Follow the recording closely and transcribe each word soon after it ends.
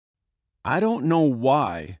I don't know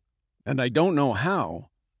why, and I don't know how,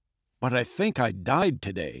 but I think I died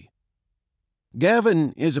today.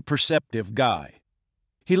 Gavin is a perceptive guy.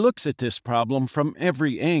 He looks at this problem from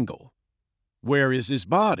every angle. Where is his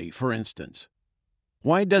body, for instance?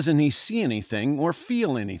 Why doesn't he see anything or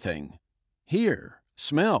feel anything? Hear,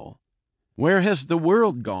 smell? Where has the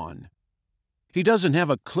world gone? He doesn't have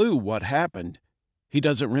a clue what happened. He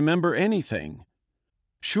doesn't remember anything.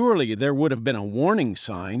 Surely there would have been a warning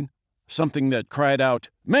sign, something that cried out,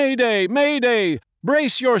 "Mayday! Mayday!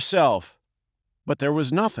 Brace yourself!" But there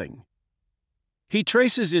was nothing. He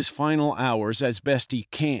traces his final hours as best he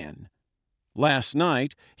can. Last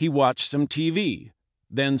night, he watched some TV,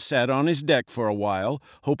 then sat on his deck for a while,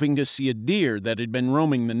 hoping to see a deer that had been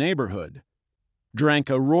roaming the neighborhood. Drank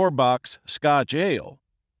a Rohrbock's Scotch ale.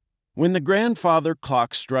 When the grandfather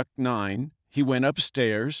clock struck 9, he went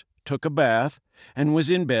upstairs, took a bath, and was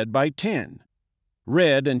in bed by 10.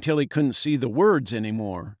 Read until he couldn't see the words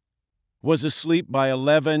anymore. Was asleep by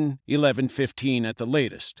 11:15 at the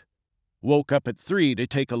latest. Woke up at 3 to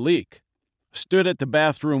take a leak. Stood at the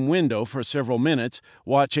bathroom window for several minutes,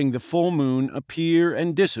 watching the full moon appear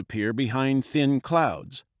and disappear behind thin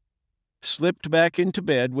clouds. Slipped back into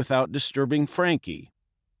bed without disturbing Frankie.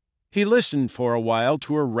 He listened for a while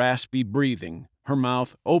to her raspy breathing, her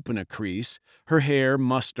mouth open a crease, her hair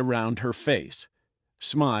mussed around her face,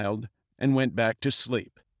 smiled, and went back to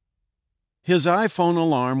sleep. His iPhone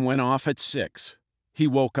alarm went off at 6. He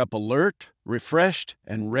woke up alert, refreshed,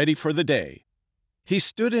 and ready for the day. He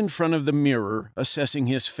stood in front of the mirror, assessing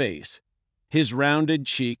his face, his rounded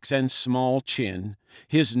cheeks and small chin,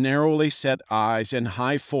 his narrowly set eyes and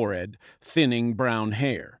high forehead, thinning brown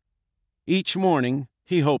hair. Each morning,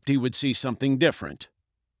 he hoped he would see something different.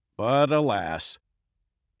 But alas.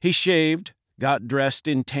 He shaved, got dressed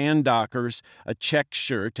in tan dockers, a check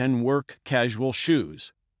shirt, and work casual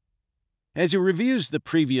shoes. As he reviews the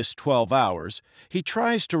previous 12 hours, he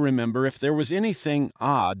tries to remember if there was anything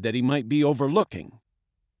odd that he might be overlooking.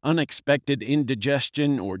 Unexpected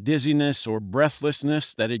indigestion or dizziness or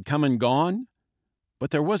breathlessness that had come and gone?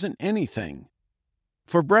 But there wasn't anything.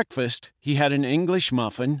 For breakfast, he had an English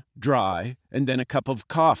muffin, dry, and then a cup of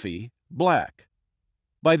coffee, black.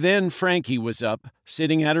 By then, Frankie was up,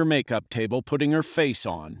 sitting at her makeup table, putting her face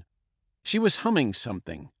on. She was humming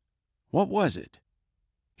something. What was it?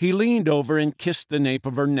 He leaned over and kissed the nape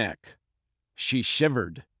of her neck. She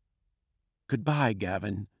shivered. "Goodbye,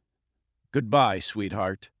 Gavin." "Goodbye,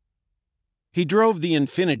 sweetheart." He drove the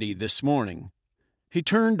Infinity this morning. He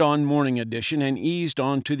turned on Morning Edition and eased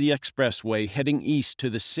onto the expressway heading east to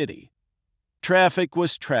the city. Traffic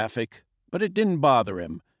was traffic, but it didn't bother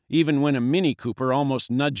him, even when a Mini Cooper almost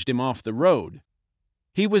nudged him off the road.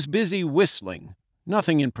 He was busy whistling,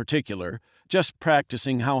 nothing in particular, just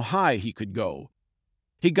practicing how high he could go.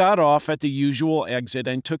 He got off at the usual exit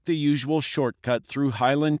and took the usual shortcut through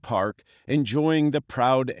Highland Park, enjoying the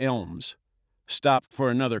proud elms. Stopped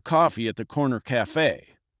for another coffee at the corner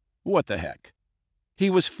cafe. What the heck?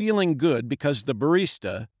 He was feeling good because the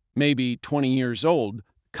barista, maybe 20 years old,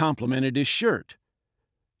 complimented his shirt.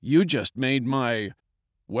 "You just made my,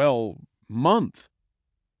 month."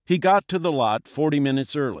 He got to the lot 40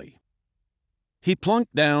 minutes early. He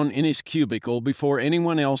plunked down in his cubicle before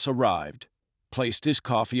anyone else arrived, placed his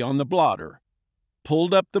coffee on the blotter,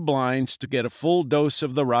 pulled up the blinds to get a full dose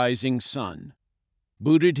of the rising sun,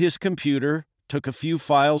 booted his computer, took a few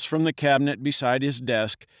files from the cabinet beside his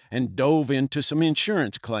desk, and dove into some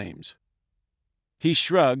insurance claims. He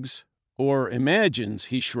shrugs, or imagines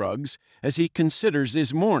he shrugs, as he considers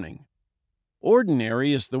his morning.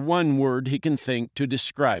 Ordinary is the one word he can think to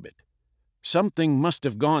describe it. Something must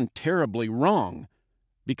have gone terribly wrong,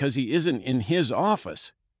 because he isn't in his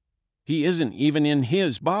office. He isn't even in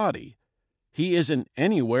his body. He isn't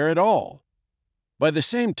anywhere at all. By the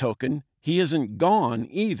same token, he isn't gone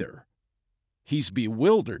either. He's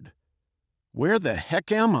bewildered. Where the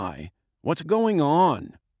heck am I? What's going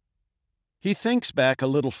on? He thinks back a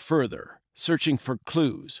little further, searching for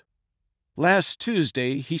clues. Last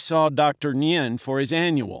Tuesday, he saw Dr. Nguyen for his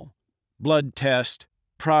annual. Blood test,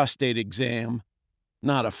 prostate exam.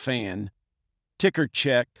 Not a fan. Ticker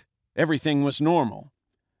check. Everything was normal.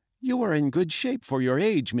 "You are in good shape for your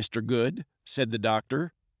age, Mr. Goode," said the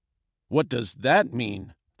doctor. What does that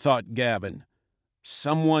mean? Thought Gavin.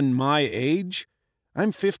 Someone my age?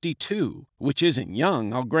 I'm 52, which isn't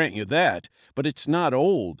young, I'll grant you that, but it's not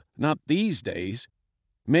old, not these days.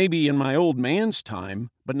 Maybe in my old man's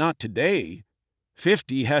time, but not today.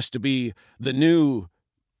 50 has to be the new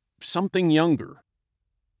something younger.